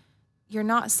say, you're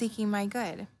not seeking my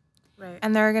good. Right.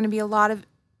 And there are going to be a lot of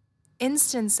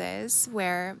instances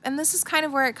where, and this is kind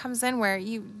of where it comes in, where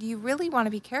you really want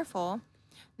to be careful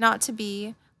not to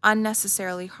be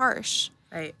unnecessarily harsh.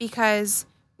 Right. Because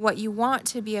what you want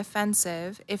to be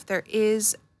offensive, if there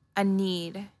is a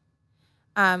need,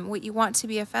 what you want to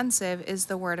be offensive is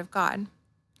the word of God,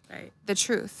 right? The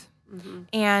truth. Mm-hmm.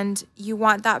 And you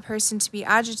want that person to be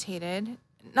agitated,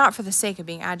 not for the sake of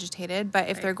being agitated, but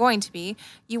if they're going to be,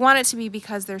 you want it to be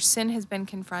because their sin has been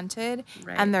confronted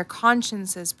and their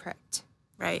conscience is pricked.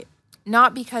 Right.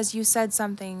 Not because you said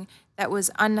something that was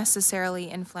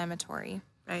unnecessarily inflammatory.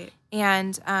 Right.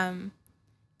 And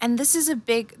this is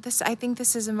I think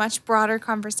this is a much broader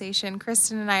conversation.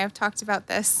 Kristen and I have talked about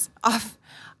this off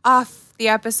the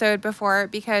episode before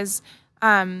because,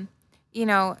 there's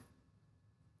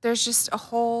just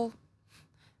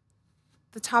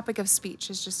the topic of speech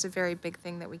is just a very big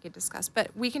thing that we could discuss. But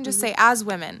we can just say, as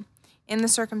women, in the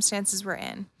circumstances we're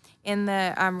in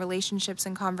the relationships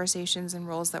and conversations and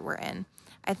roles that we're in,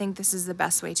 I think this is the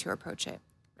best way to approach it.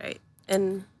 Right.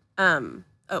 And,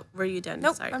 were you done?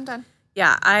 Nope, Sorry. I'm done.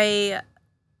 Yeah,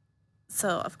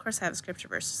 so of course I have a scripture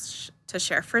verse to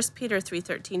share. 1 Peter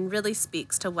 3:13 really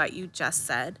speaks to what you just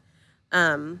said.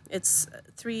 It's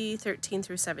 3:13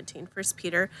 through 17. 1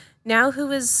 Peter, now who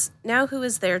is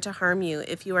there to harm you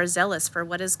if you are zealous for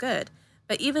what is good?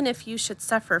 But even if you should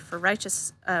suffer for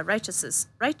righteousness'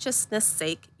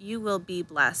 sake, you will be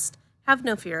blessed. Have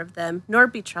no fear of them, nor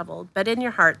be troubled, but in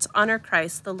your hearts honor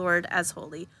Christ the Lord as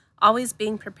holy, always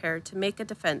being prepared to make a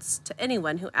defense to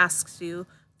anyone who asks you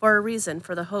for a reason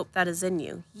for the hope that is in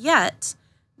you. Yet,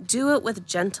 do it with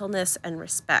gentleness and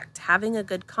respect, having a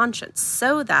good conscience,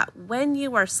 so that when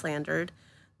you are slandered,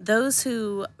 those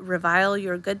who revile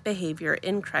your good behavior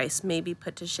in Christ may be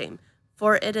put to shame.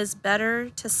 For it is better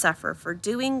to suffer for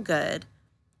doing good,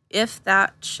 if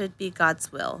that should be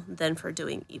God's will, than for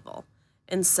doing evil.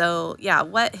 And so, yeah,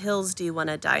 what hills do you want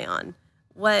to die on?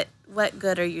 What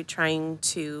good are you trying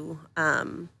to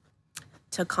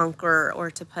conquer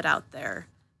or to put out there?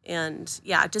 And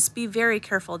yeah, just be very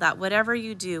careful that whatever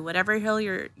you do, whatever hill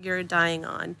you're dying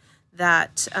on,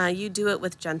 that you do it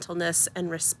with gentleness and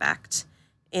respect,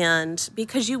 and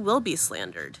because you will be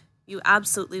slandered, you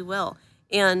absolutely will.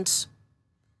 And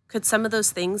could some of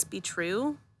those things be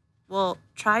true? Well,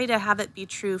 try to have it be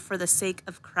true for the sake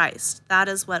of Christ. That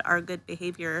is what our good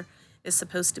behavior is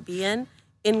supposed to be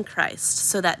in Christ,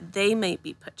 so that they may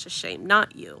be put to shame,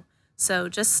 not you. So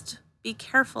just be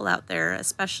careful out there,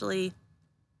 especially.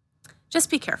 Just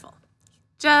be careful.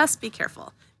 Just be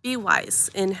careful. Be wise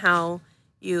in how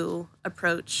you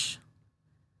approach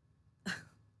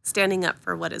standing up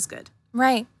for what is good.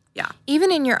 Right. Yeah.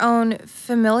 Even in your own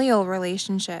familial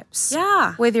relationships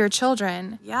Yeah. with your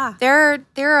children. Yeah. There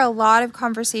are a lot of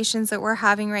conversations that we're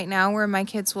having right now where my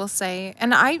kids will say,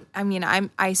 and I mean,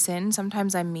 I sin.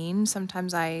 Sometimes I'm mean.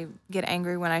 Sometimes I get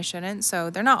angry when I shouldn't. So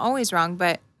they're not always wrong.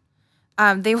 But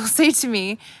they will say to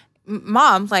me,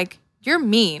 Mom, like, you're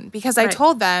mean, because I Right.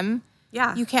 told them,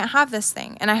 Yeah. you can't have this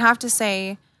thing. And I have to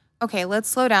say, okay, let's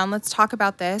slow down. Let's talk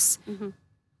about this.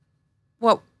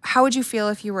 How would you feel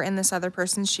if you were in this other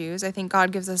person's shoes? I think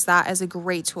God gives us that as a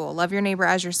great tool. Love your neighbor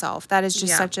as yourself. That is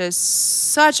just Yeah.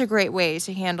 such a great way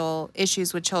to handle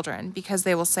issues with children, because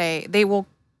it'll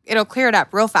clear it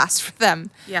up real fast for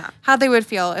them. Yeah. How they would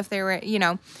feel if they were,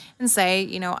 and say,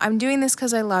 I'm doing this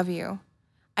because I love you.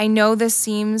 I know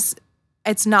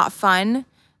it's not fun.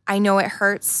 I know it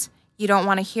hurts. You don't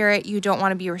want to hear it. You don't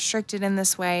want to be restricted in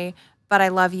this way, but I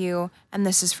love you, and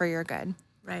this is for your good.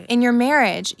 Right. In your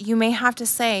marriage, you may have to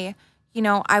say,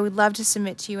 I would love to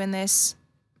submit to you in this,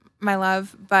 my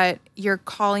love, but you're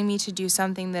calling me to do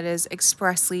something that is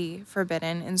expressly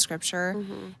forbidden in Scripture,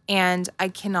 and I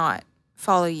cannot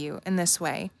follow you in this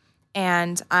way.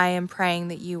 And I am praying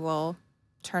that you will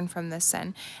turn from this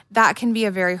sin. That can be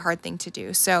a very hard thing to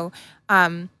do. So,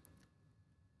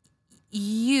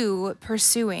 you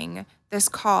pursuing this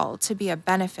call to be a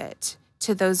benefit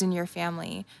to those in your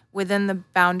family within the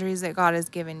boundaries that God has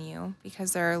given you,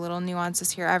 because there are little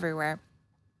nuances here everywhere,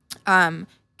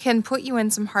 can put you in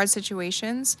some hard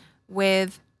situations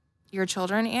with your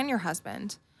children and your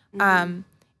husband.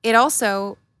 It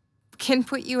also can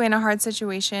put you in a hard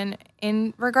situation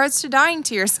in regards to dying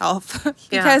to yourself,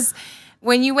 because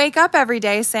when you wake up every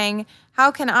day saying, how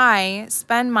can I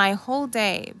spend my whole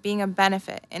day being a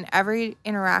benefit in every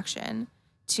interaction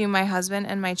to my husband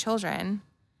and my children?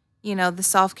 The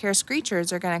self-care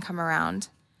screechers are going to come around.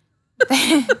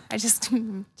 I just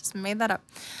made that up.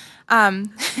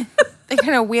 They're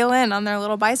going to wheel in on their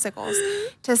little bicycles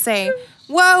to say,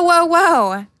 whoa, whoa,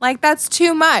 whoa. Like, that's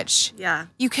too much. Yeah.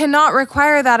 You cannot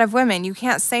require that of women. You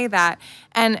can't say that.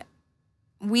 And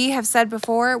we have said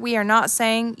before, we are not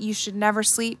saying you should never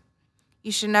sleep.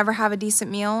 You should never have a decent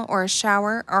meal or a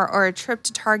shower or a trip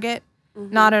to Target.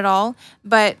 Not at all.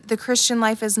 But the Christian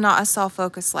life is not a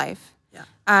self-focused life.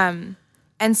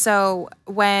 And so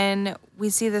when we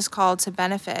see this call to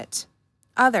benefit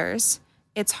others,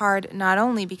 it's hard not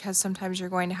only because sometimes you're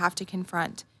going to have to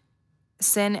confront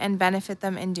sin and benefit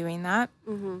them in doing that,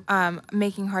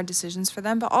 making hard decisions for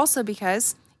them, but also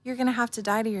because you're going to have to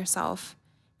die to yourself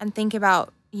and think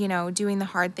about, doing the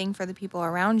hard thing for the people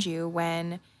around you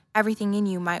when everything in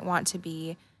you might want to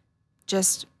be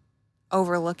just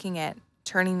overlooking it,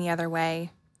 turning the other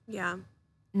way. Yeah.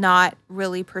 Not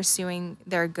really pursuing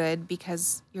their good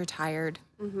because you're tired.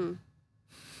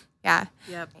 Yeah.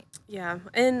 Yep. Yeah.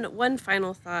 And one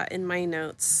final thought in my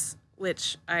notes,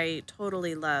 which I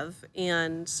totally love,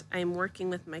 and I'm working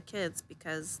with my kids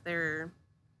because they're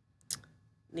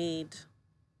need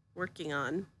working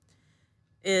on,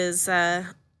 is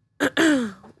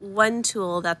one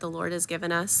tool that the Lord has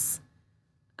given us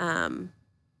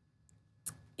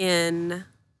in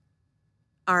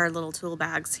our little tool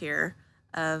bags here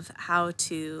of how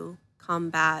to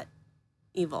combat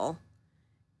evil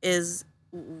is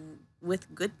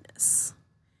with goodness.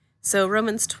 So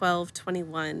Romans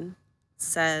 12:21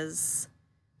 says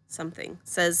something.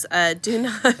 Says, do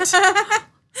not...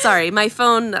 Sorry, my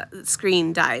phone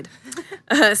screen died.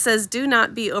 Says, do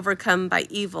not be overcome by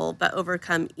evil, but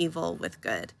overcome evil with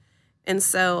good. And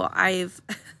so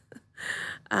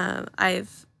the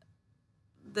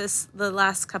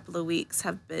last couple of weeks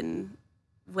have been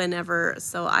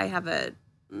so I have a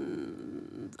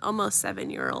almost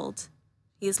 7-year-old.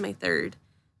 He's my third,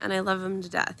 and I love him to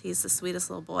death. He's the sweetest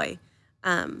little boy.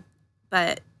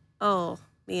 But, oh,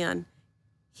 man,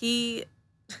 he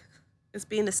is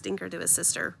being a stinker to his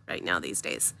sister right now these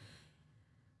days.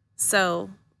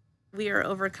 So we are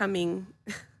overcoming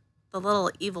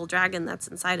little evil dragon that's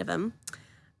inside of him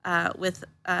with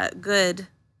good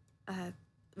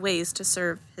ways to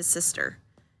serve his sister.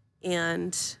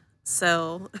 And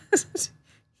so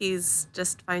he's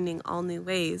just finding all new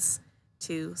ways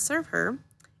to serve her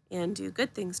and do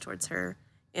good things towards her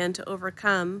and to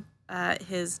overcome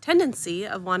his tendency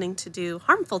of wanting to do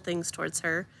harmful things towards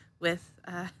her with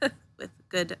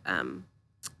good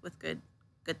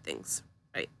things,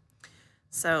 right?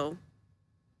 So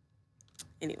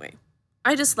anyway,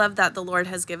 I just love that the Lord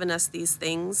has given us these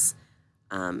things,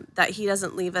 that he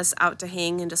doesn't leave us out to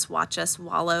hang and just watch us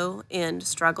wallow and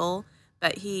struggle,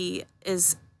 but he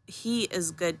is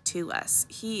good to us.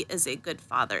 He is a good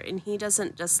father, and he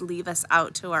doesn't just leave us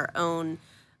out to our own.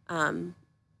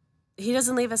 He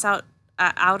doesn't leave us out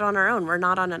on our own. We're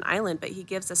not on an island, but he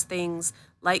gives us things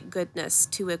like goodness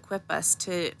to equip us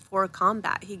for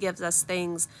combat. He gives us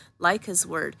things like his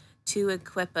word to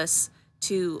equip us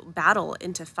to battle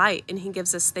and to fight. And he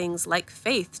gives us things like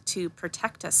faith to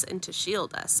protect us and to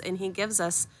shield us. And he gives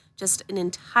us just an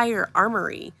entire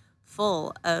armory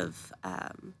full of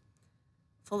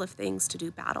things to do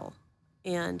battle.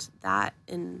 And that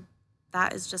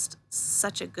is just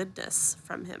such a goodness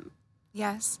from him.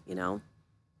 Yes. You know?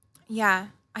 Yeah.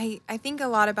 I think a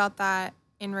lot about that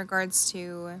in regards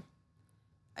to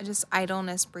just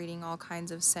idleness breeding all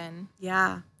kinds of sin.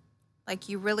 Yeah. Like,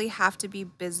 you really have to be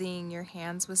busying your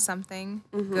hands with something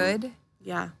Mm-hmm. good.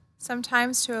 Yeah.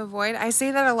 Sometimes to avoid. I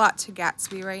say that a lot to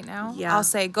Gatsby right now. Yeah. I'll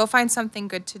say, go find something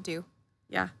good to do.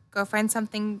 Yeah. Go find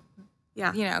something,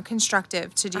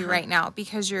 constructive to do right now,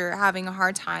 because you're having a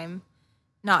hard time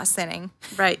not sinning.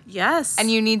 Right. Yes.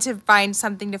 And you need to find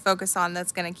something to focus on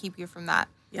that's going to keep you from that.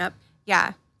 Yep.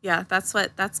 Yeah. Yeah. That's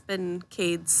been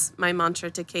my mantra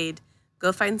to Cade.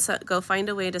 Go find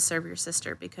a way to serve your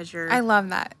sister, because I love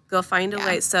that. Go find a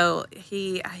way. So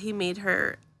he made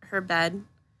her bed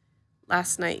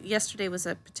last night. Yesterday was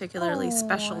a particularly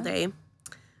special day,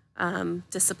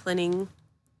 disciplining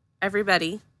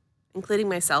everybody, including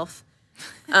myself.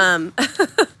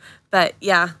 But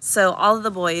yeah, so all of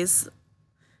the boys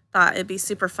thought it'd be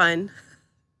super fun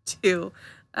to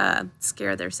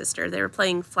scare their sister. They were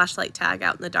playing flashlight tag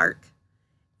out in the dark.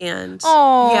 And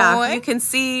yeah, you can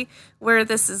see where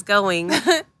this is going.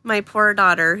 My poor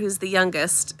daughter, who's the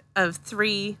youngest of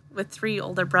three with three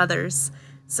older brothers.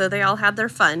 So they all had their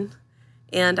fun.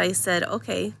 And I said,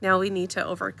 okay, now we need to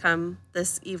overcome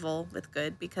this evil with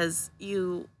good, because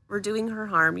you were doing her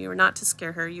harm. You were not to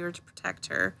scare her. You were to protect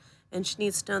her. And she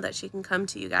needs to know that she can come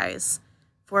to you guys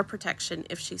for protection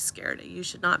if she's scared. You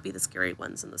should not be the scary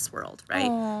ones in this world, right?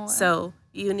 Aww. So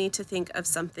you need to think of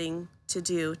something to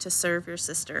do to serve your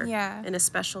sister in a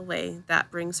special way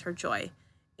that brings her joy.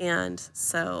 And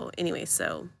so anyway,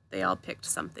 so they all picked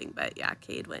something, but yeah,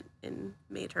 Cade went and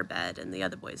made her bed, and the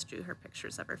other boys drew her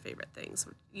pictures of her favorite things,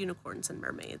 unicorns and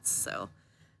mermaids. So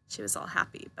she was all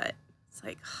happy, but it's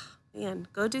like, oh, man,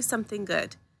 go do something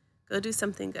good. Go do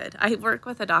something good. I work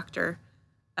with a doctor.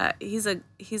 He's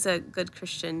a good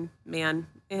Christian man,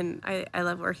 and I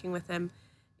love working with him.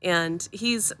 And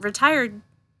he's retired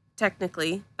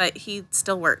technically, but he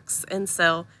still works. And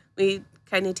so we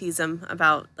kind of tease him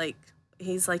about, like,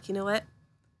 he's like, you know what?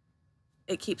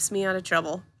 It keeps me out of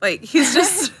trouble. Like, he's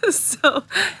just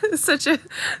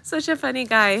such a funny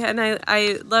guy, and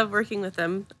I love working with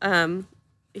him.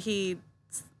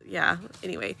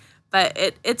 Anyway,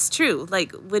 but it's true.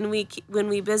 Like, when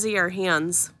we busy our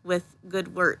hands with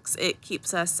good works, it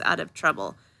keeps us out of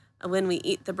trouble. When we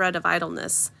eat the bread of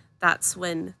idleness, that's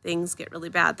when things get really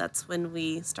bad. That's when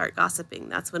we start gossiping.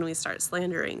 That's when we start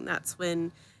slandering. That's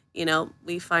when,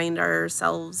 we find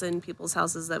ourselves in people's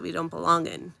houses that we don't belong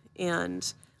in.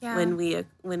 And when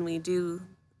we do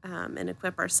and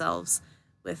equip ourselves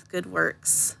with good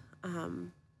works,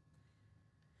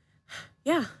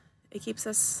 it keeps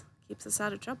us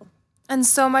out of trouble. And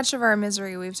so much of our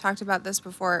misery, we've talked about this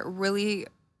before, it really,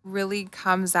 really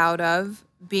comes out of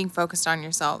being focused on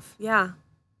yourself. Yeah.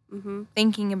 Mm-hmm.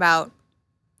 Thinking about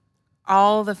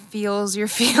all the feels you're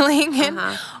feeling and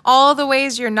all the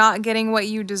ways you're not getting what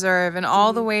you deserve, and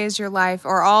all the ways your life,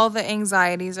 or all the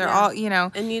anxieties, or all,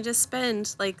 And you just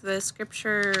spend, like the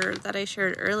scripture that I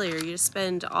shared earlier, you just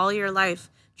spend all your life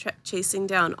chasing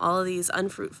down all of these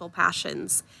unfruitful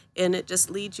passions, and it just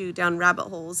leads you down rabbit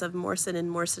holes of more sin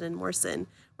and more sin and more sin.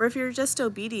 Where if you're just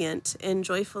obedient and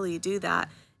joyfully do that,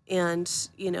 and,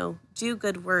 do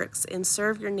good works and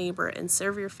serve your neighbor and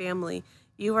serve your family,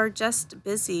 you are just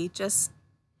busy just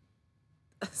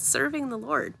serving the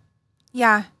Lord.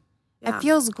 Yeah. It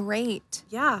feels great.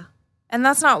 Yeah. And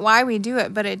that's not why we do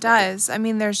it, but it does. I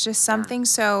mean, there's just something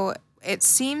it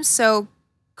seems so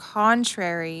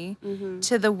contrary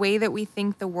to the way that we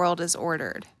think the world is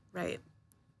ordered. Right.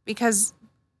 Because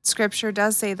Scripture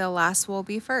does say the last will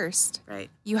be first. Right.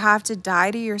 You have to die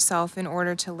to yourself in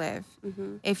order to live.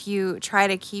 If you try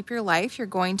to keep your life, you're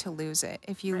going to lose it.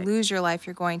 If you lose your life,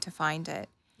 you're going to find it.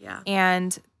 Yeah.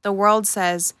 And the world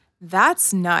says,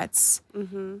 that's nuts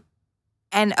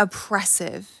and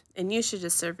oppressive. And you should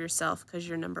just serve yourself because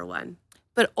you're number one.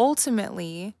 But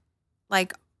ultimately,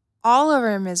 like, all of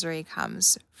our misery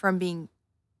comes from being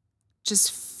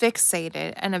just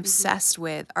fixated and obsessed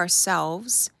with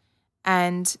ourselves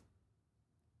and,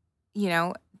 you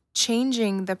know,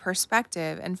 changing the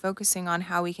perspective and focusing on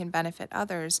how we can benefit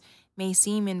others may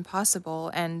seem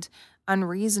impossible and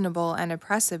unreasonable and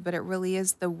oppressive, but it really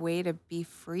is the way to be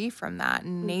free from that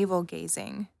navel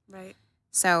gazing. Right.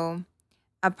 So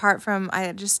apart from,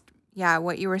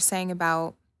 what you were saying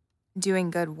about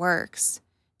doing good works,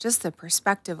 just the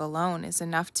perspective alone is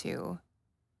enough to,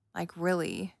 like,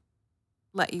 really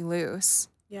let you loose.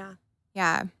 Yeah.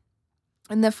 Yeah.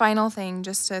 And the final thing,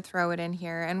 just to throw it in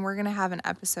here, and we're going to have an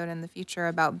episode in the future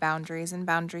about boundaries and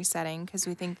boundary setting, because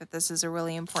we think that this is a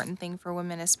really important thing for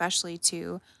women, especially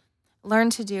to learn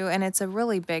to do. And it's a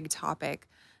really big topic.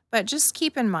 But just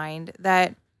keep in mind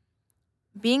that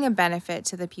being a benefit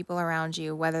to the people around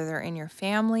you, whether they're in your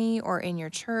family or in your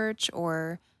church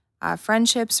or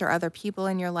friendships or other people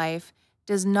in your life,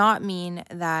 does not mean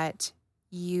that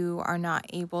you are not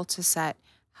able to set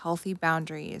healthy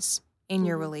boundaries in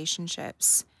your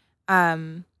relationships.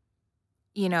 You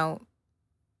know,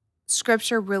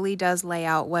 Scripture really does lay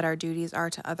out what our duties are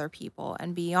to other people.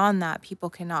 And beyond that, people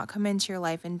cannot come into your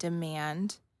life and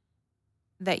demand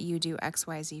that you do X,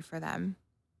 Y, Z for them,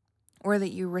 or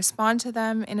that you respond to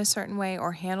them in a certain way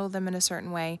or handle them in a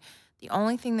certain way. The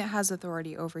only thing that has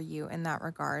authority over you in that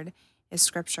regard is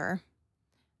Scripture.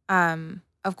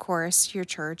 Of course, your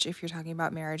church, if you're talking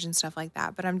about marriage and stuff like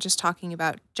that, but I'm just talking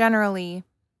about generally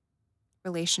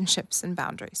relationships and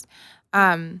boundaries.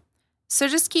 So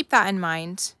just keep that in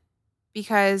mind,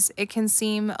 because it can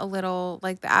seem a little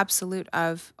like the absolute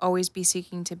of always be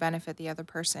seeking to benefit the other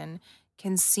person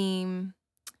can seem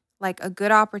like a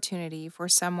good opportunity for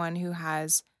someone who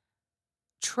has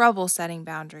trouble setting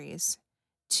boundaries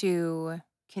to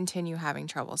continue having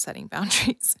trouble setting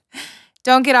boundaries.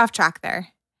 Don't get off track there.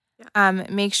 Yeah.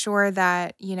 Make sure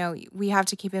that, you know, we have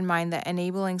to keep in mind that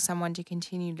enabling someone to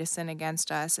continue to sin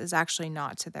against us is actually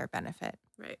not to their benefit.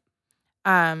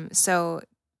 Right. So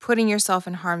putting yourself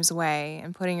in harm's way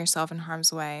and putting yourself in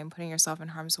harm's way and putting yourself in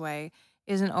harm's way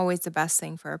isn't always the best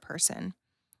thing for a person.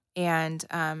 And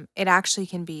it actually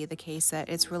can be the case that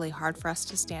it's really hard for us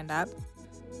to stand up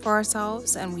for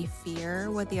ourselves, and we fear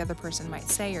what the other person might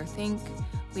say or think.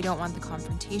 We don't want the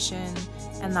confrontation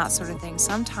and that sort of thing.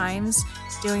 Sometimes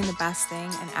doing the best thing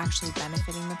and actually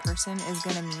benefiting the person is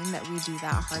going to mean that we do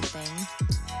that hard thing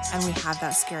and we have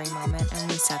that scary moment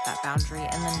and we set that boundary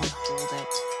and then we hold it.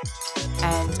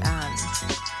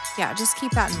 And just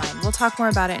keep that in mind. We'll talk more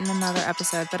about it in another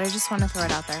episode, but I just want to throw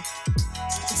it out there.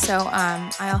 So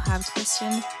I'll have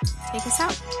Kristen take us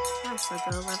out. Yeah, so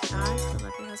go love God, go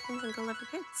love your husbands, and go love your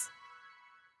kids.